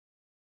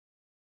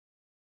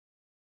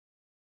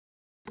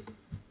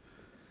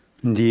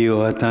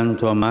Dio ha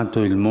tanto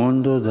amato il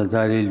mondo da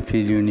dare il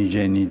Figlio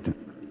unigenito.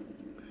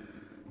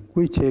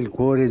 Qui c'è il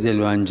cuore del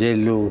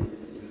Vangelo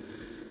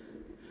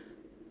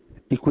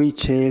e qui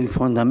c'è il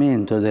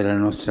fondamento della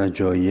nostra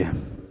gioia.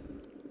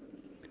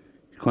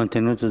 Il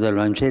contenuto del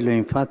Vangelo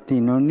infatti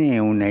non è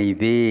una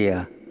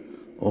idea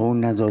o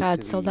una dottrina.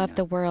 God so loved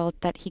the world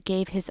that he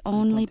gave his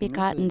only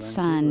begotten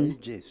Son.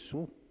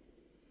 Gesù,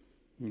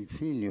 il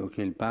Figlio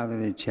che il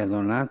Padre ci ha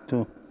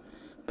donato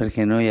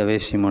perché noi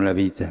avessimo la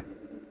vita.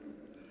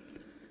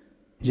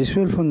 Gesù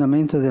è il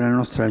fondamento della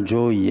nostra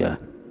gioia.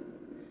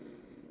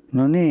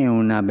 Non è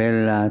una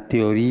bella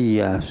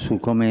teoria su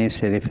come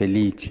essere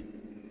felici,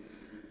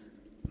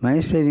 ma è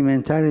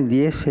sperimentare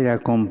di essere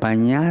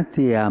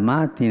accompagnati e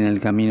amati nel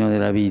cammino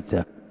della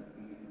vita.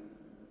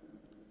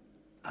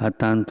 Ha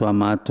tanto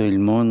amato il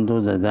mondo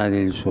da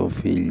dare il suo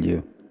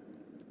Figlio.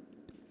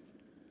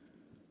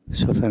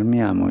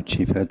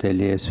 Soffermiamoci,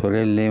 fratelli e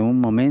sorelle, un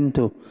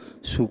momento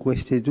su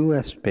questi due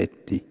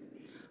aspetti.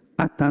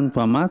 Ha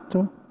tanto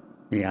amato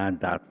e ha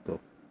dato.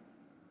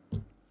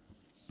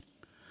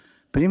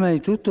 Prima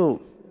di tutto,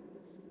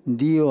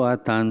 Dio ha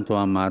tanto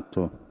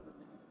amato.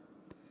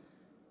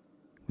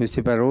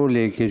 Queste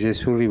parole che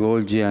Gesù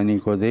rivolge a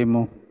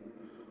Nicodemo,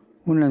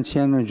 un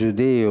anziano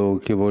giudeo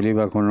che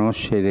voleva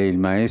conoscere il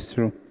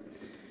Maestro,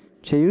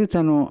 ci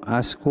aiutano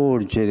a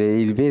scorgere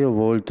il vero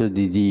volto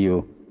di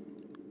Dio.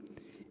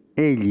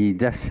 Egli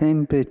da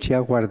sempre ci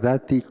ha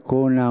guardati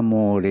con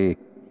amore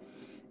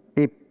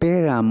e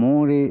per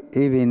amore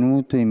è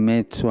venuto in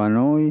mezzo a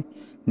noi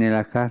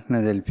nella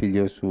carne del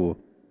Figlio suo.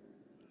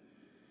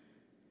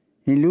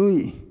 In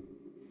Lui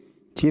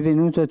ci è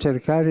venuto a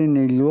cercare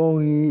nei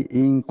luoghi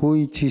in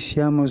cui ci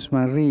siamo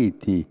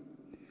smarriti.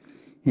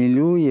 In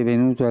Lui è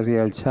venuto a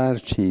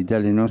rialzarci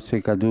dalle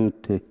nostre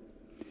cadute.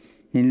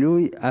 In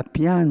Lui ha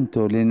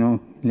pianto le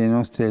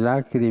nostre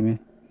lacrime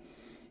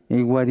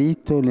e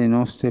guarito le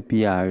nostre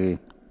piaghe.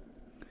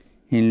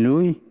 In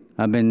Lui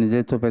ha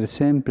benedetto per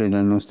sempre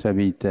la nostra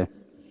vita.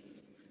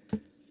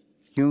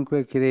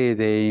 Chiunque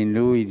crede in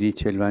Lui,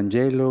 dice il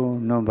Vangelo,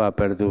 non va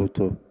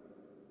perduto.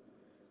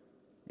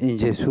 In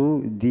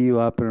Gesù Dio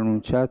ha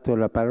pronunciato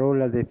la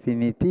parola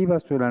definitiva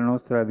sulla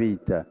nostra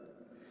vita.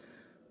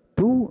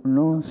 Tu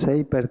non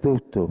sei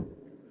perduto,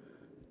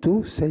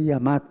 tu sei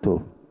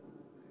amato,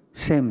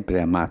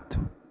 sempre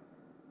amato.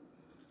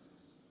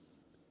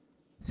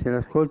 Se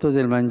l'ascolto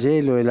del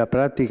Vangelo e la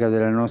pratica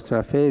della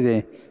nostra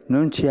fede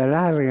non ci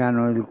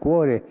allargano il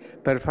cuore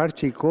per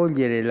farci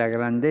cogliere la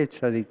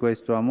grandezza di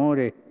questo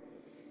amore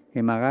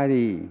e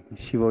magari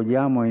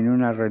scivoliamo in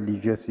una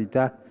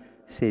religiosità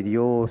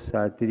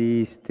seriosa,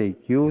 triste,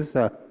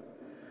 chiusa,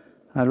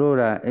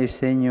 allora è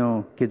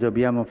segno che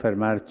dobbiamo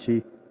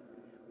fermarci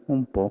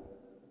un po'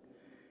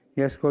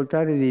 e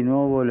ascoltare di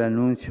nuovo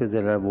l'annunzio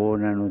della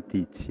buona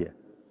notizia.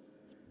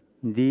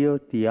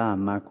 Dio ti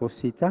ama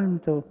così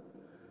tanto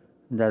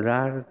da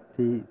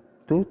darti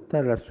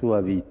tutta la sua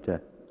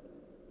vita.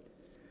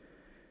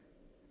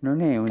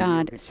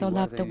 God so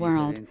loved the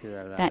world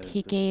that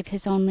he gave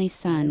his only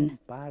Son.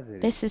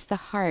 This is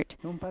the heart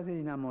of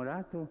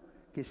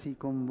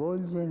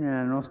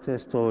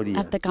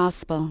the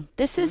gospel.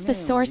 This is the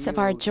source of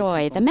our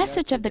joy. The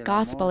message of the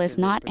gospel is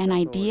not an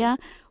idea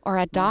or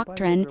a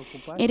doctrine.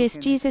 It is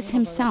Jesus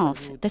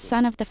himself, the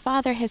Son of the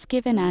Father, has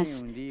given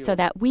us so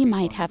that we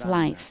might have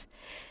life.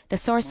 The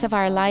source of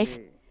our life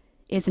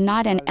is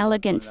not an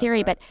elegant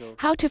theory, but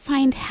how to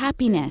find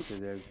happiness,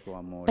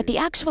 but the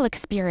actual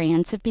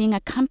experience of being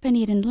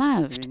accompanied and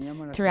loved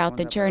throughout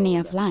the journey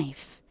of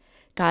life.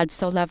 God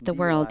so loved the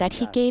world that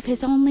he gave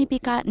his only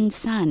begotten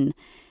Son.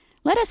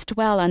 Let us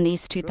dwell on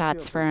these two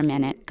thoughts for a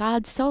minute.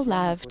 God so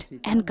loved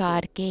and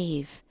God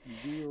gave.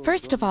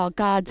 First of all,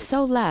 God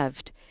so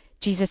loved.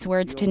 Jesus'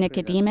 words to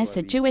Nicodemus,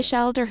 a Jewish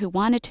elder who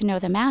wanted to know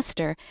the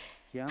Master,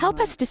 help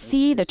us to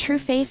see the true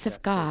face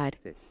of God.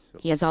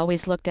 He has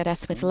always looked at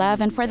us with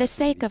love and for the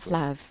sake of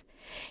love.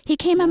 He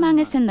came among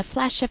us in the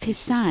flesh of his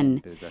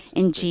Son.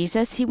 In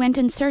Jesus, he went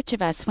in search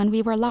of us when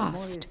we were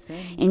lost.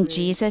 In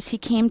Jesus, he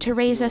came to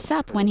raise us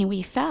up when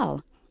we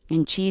fell.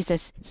 In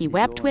Jesus, he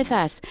wept with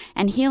us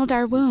and healed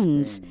our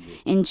wounds.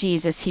 In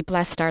Jesus, he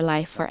blessed our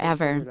life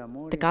forever.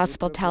 The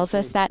gospel tells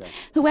us that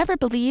whoever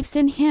believes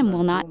in him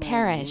will not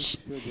perish.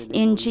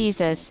 In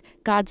Jesus,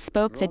 God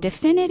spoke the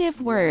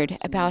definitive word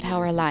about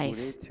our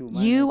life.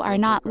 You are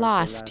not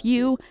lost.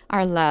 You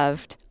are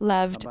loved,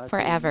 loved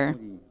forever.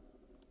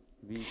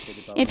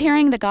 If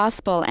hearing the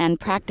gospel and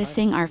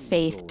practicing our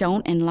faith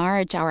don't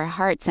enlarge our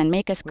hearts and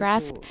make us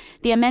grasp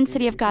the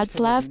immensity of God's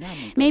love,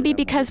 maybe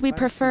because we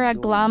prefer a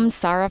glum,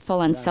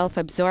 sorrowful, and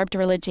self-absorbed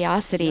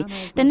religiosity,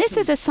 then this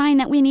is a sign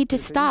that we need to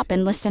stop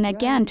and listen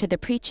again to the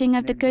preaching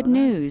of the good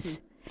news.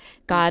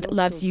 God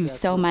loves you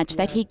so much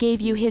that he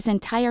gave you his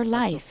entire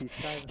life.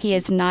 He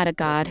is not a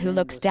God who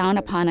looks down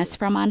upon us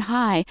from on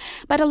high,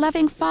 but a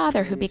loving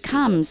Father who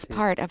becomes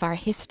part of our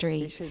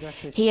history.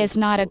 He is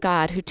not a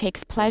God who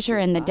takes pleasure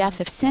in the death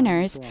of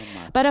sinners,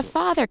 but a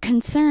Father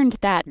concerned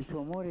that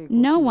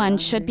no one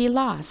should be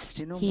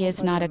lost. He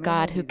is not a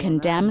God who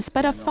condemns,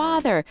 but a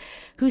Father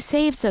who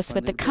saves us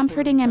with the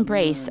comforting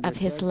embrace of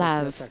his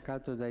love.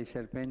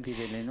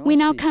 We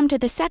now come to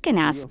the second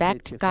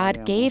aspect.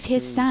 God gave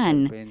his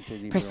Son.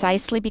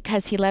 Precisely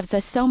because he loves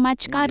us so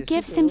much, God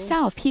gives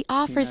himself. He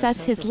offers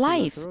us his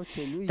life.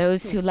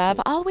 Those who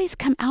love always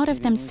come out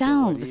of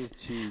themselves.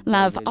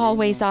 Love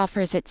always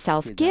offers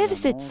itself,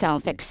 gives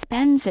itself,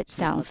 expends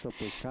itself.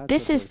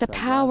 This is the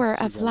power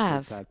of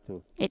love.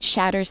 It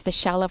shatters the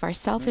shell of our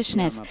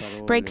selfishness,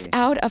 breaks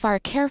out of our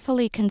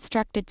carefully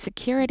constructed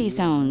security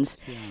zones,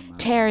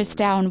 tears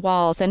down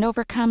walls, and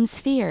overcomes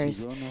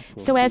fears,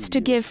 so as to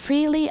give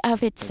freely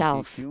of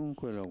itself.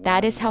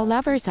 That is how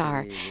lovers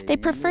are. They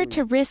prefer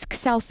to risk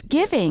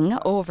self-giving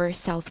over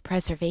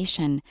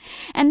self-preservation.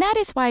 And that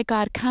is why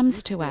God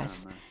comes to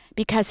us,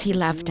 because he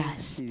loved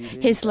us.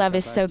 His love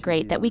is so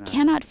great that we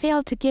cannot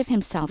fail to give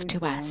himself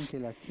to us.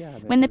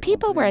 When the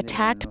people were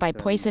attacked by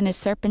poisonous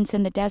serpents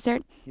in the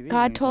desert,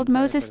 God told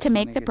Moses to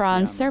make the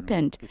bronze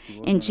serpent.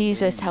 In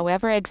Jesus,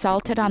 however,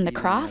 exalted on the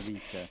cross,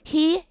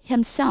 he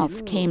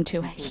himself came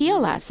to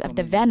heal us of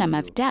the venom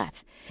of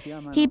death.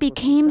 He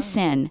became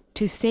sin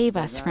to save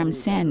us from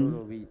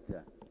sin.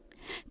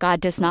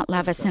 God does not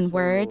love us in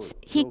words.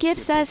 He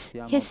gives us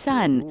his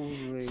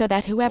Son, so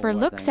that whoever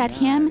looks at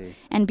him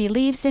and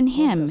believes in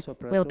him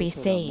will be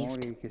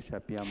saved.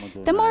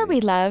 The more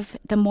we love,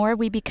 the more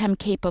we become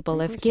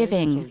capable of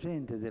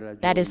giving.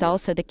 That is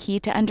also the key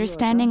to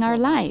understanding our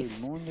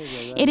life.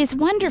 It is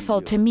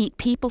wonderful to meet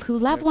people who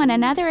love one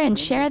another and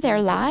share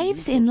their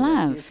lives in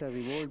love.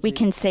 We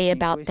can say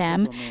about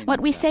them what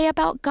we say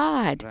about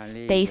God.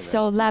 They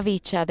so love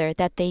each other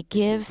that they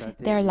give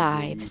their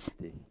lives.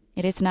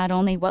 It is not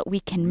only what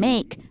we can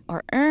make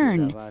or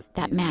earn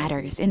that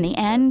matters. In the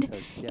end,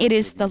 it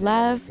is the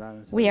love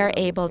we are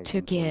able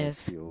to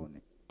give.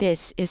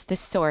 This is the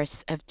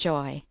source of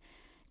joy.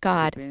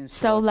 God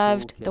so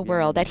loved the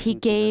world that he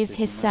gave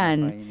his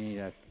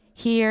Son.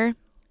 Here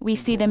we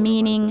see the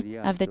meaning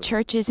of the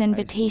church's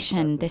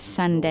invitation this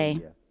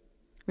Sunday.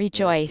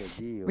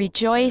 Rejoice,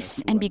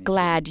 rejoice and be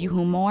glad, you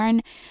who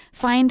mourn.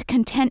 Find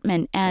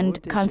contentment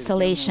and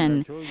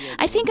consolation.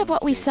 I think of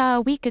what we saw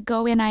a week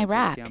ago in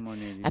Iraq.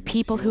 A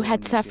people who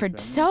had suffered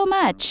so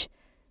much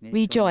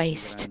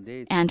rejoiced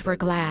and were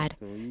glad,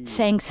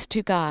 thanks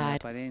to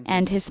God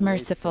and his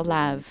merciful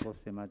love.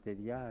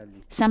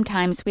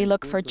 Sometimes we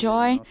look for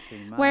joy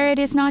where it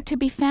is not to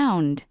be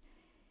found.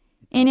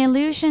 In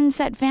illusions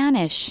that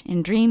vanish,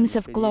 in dreams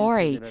of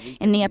glory,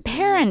 in the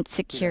apparent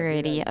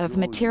security of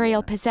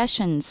material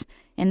possessions,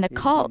 in the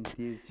cult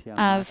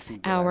of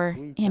our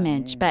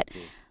image. But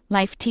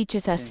life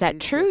teaches us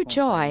that true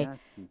joy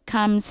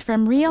comes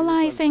from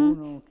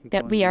realizing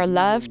that we are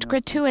loved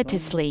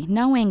gratuitously,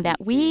 knowing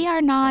that we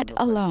are not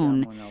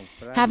alone,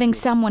 having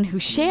someone who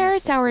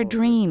shares our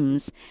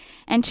dreams,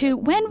 and who,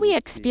 when we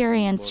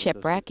experience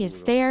shipwreck,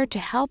 is there to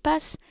help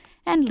us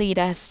and lead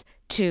us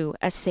to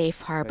a safe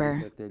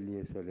harbor.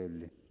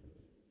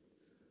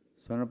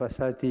 Sono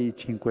passati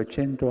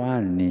 500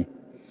 anni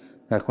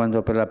da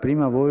quando per la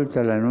prima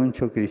volta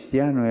l'annuncio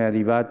cristiano è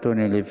arrivato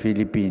nelle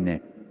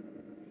Filippine.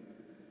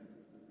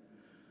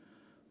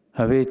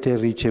 Avete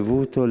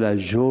ricevuto la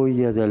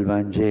gioia del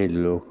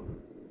Vangelo,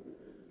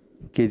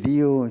 che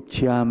Dio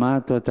ci ha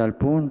amato a tal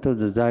punto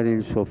da dare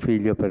il suo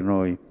Figlio per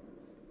noi.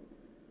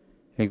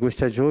 E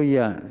questa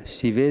gioia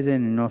si vede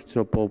nel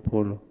nostro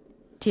popolo.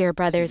 Dear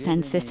brothers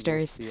and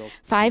sisters,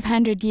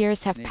 500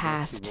 years have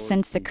passed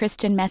since the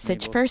Christian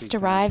message first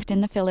arrived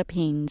in the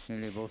Philippines.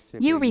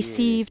 You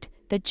received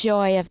the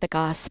joy of the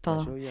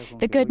gospel,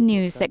 the good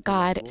news that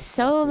God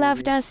so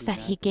loved us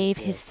that he gave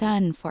his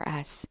Son for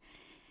us.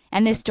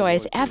 And this joy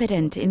is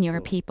evident in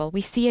your people. We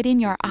see it in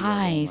your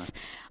eyes,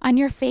 on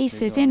your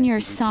faces, in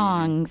your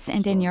songs,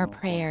 and in your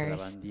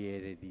prayers.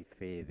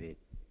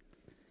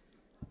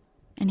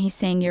 And he's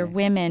saying your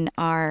women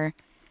are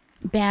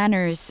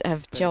banners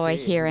of joy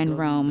here in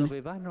Rome,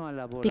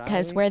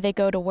 because where they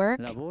go to work,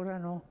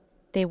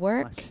 they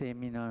work,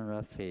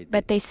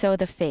 but they sow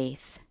the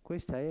faith.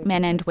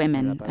 Men and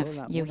women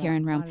of you here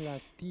in Rome.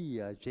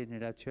 He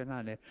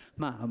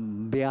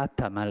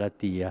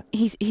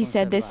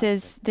said this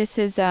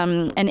is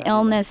an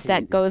illness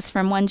that goes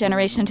from one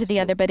generation to the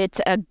other, but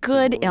it's a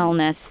good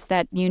illness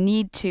that you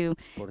need to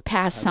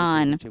pass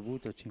on.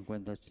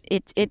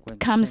 It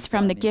comes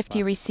from the gift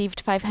you received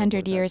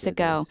 500 years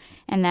ago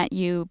and that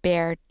you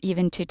bear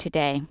even to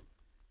today.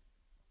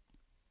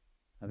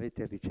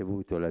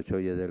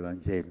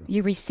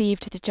 You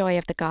received the joy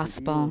of the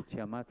gospel,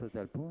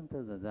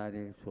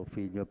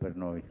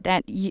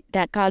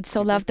 that God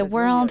so loved the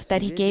world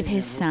that he gave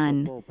his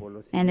Son.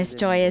 And this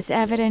joy is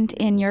evident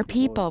in your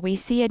people. We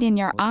see it in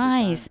your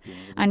eyes,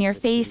 on your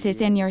faces,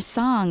 in your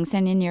songs,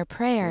 and in your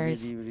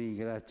prayers.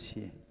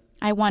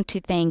 I want to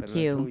thank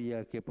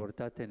you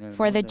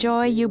for the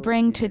joy you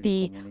bring to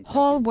the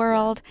whole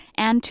world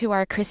and to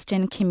our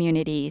Christian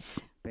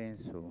communities.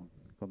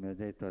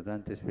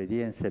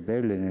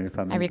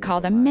 I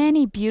recall the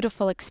many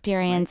beautiful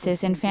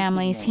experiences in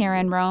families here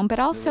in Rome, but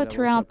also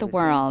throughout the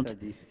world,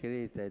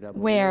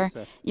 where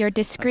your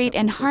discreet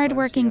and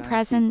hard-working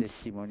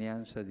presence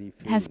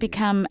has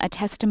become a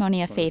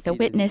testimony of faith, a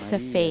witness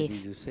of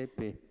faith.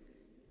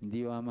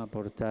 In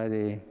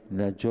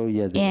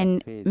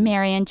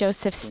Mary and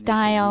Joseph's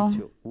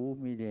style,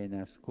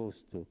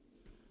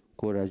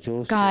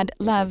 God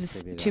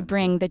loves to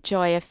bring the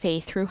joy of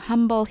faith through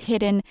humble,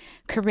 hidden,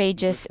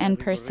 courageous, and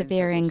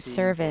persevering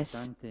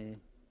service.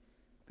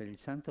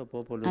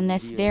 On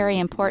this very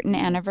important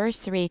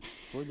anniversary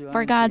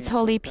for God's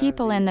holy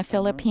people in the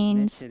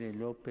Philippines,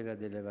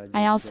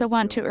 I also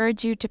want to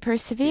urge you to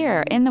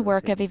persevere in the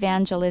work of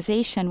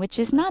evangelization, which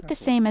is not the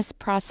same as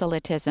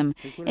proselytism.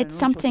 It's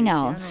something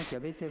else.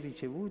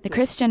 The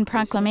Christian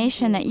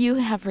proclamation that you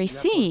have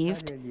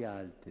received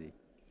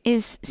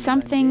is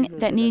something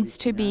that needs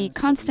to be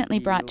constantly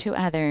brought to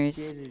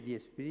others.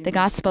 The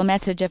gospel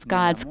message of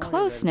God's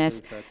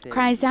closeness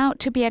cries out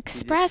to be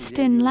expressed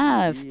in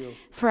love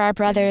for our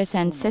brothers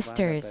and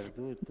sisters.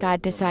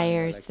 God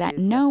desires that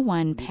no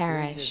one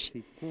perish.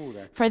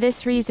 For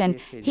this reason,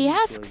 He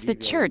asks the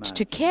Church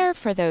to care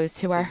for those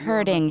who are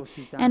hurting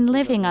and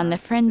living on the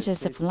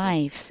fringes of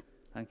life.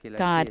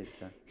 God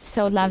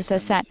so loves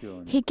us that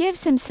He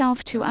gives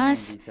Himself to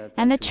us,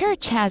 and the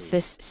Church has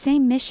this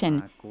same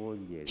mission.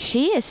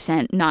 She is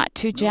sent not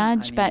to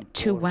judge, but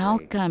to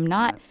welcome,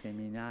 not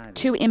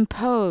to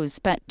impose,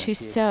 but to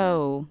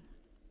sow.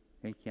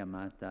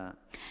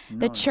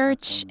 The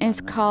Church is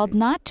called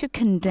not to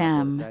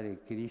condemn,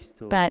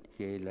 but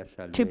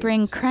to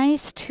bring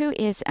Christ, who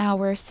is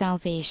our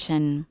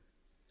salvation.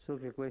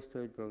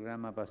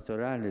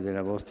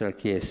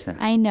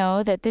 I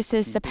know that this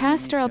is the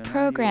pastoral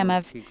program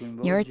of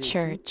your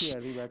church,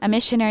 a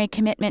missionary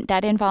commitment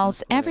that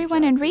involves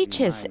everyone and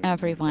reaches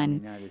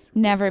everyone.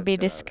 Never be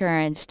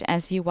discouraged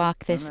as you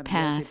walk this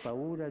path.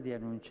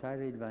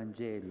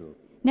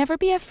 Never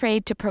be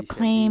afraid to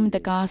proclaim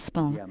the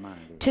gospel,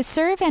 to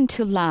serve and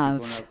to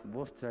love.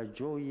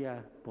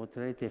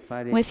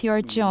 With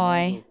your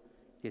joy,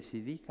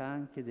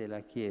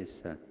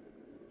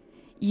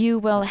 you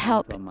will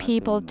help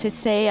people to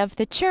say of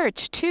the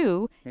church,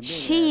 too,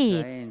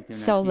 she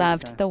so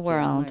loved the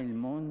world.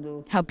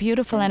 How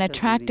beautiful and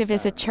attractive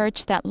is a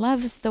church that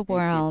loves the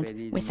world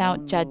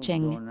without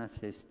judging,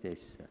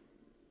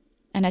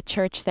 and a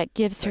church that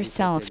gives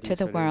herself to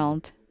the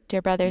world.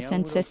 Dear brothers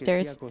and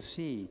sisters,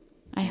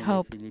 I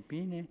hope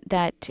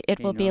that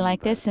it will be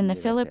like this in the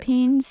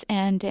Philippines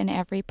and in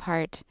every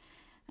part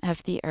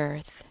of the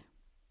earth.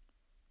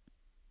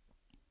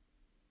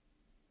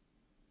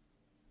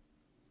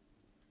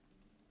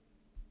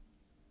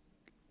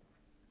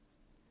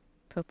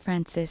 Pope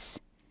Francis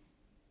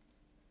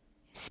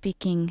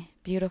speaking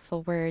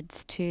beautiful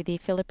words to the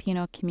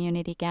Filipino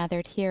community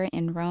gathered here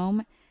in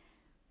Rome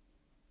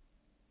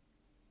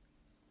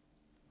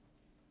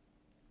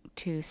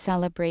to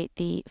celebrate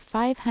the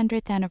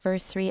 500th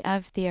anniversary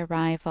of the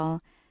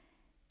arrival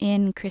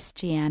of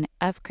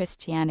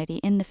Christianity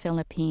in the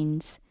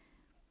Philippines,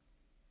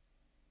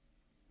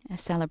 a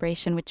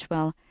celebration which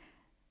will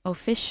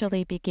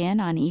officially begin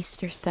on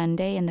Easter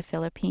Sunday in the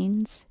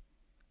Philippines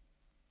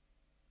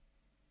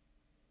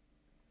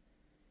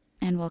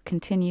and will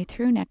continue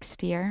through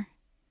next year.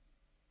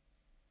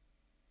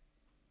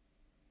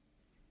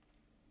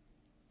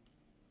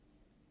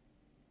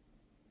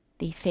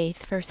 The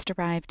faith first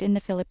arrived in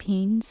the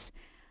Philippines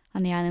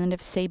on the island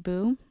of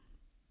Cebu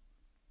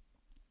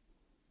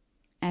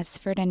as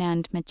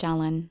Ferdinand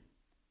Magellan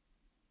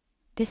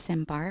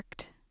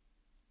disembarked.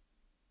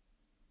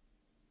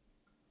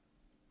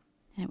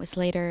 And it was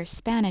later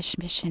Spanish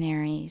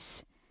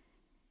missionaries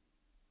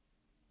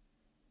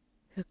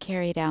who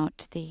carried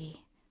out the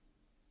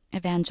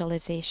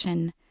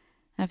evangelization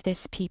of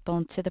this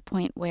people to the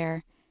point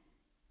where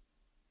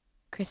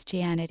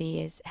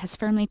Christianity has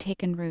firmly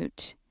taken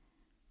root,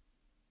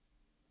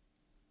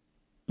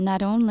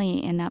 not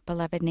only in that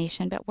beloved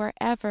nation, but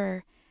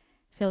wherever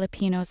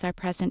Filipinos are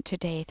present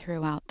today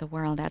throughout the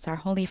world, as our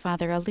Holy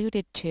Father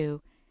alluded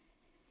to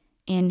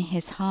in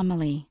his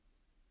homily.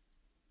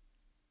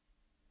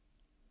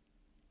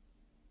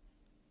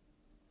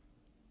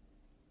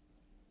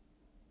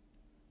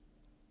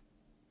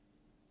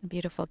 A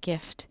beautiful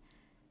gift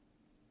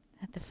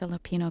that the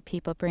Filipino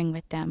people bring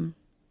with them.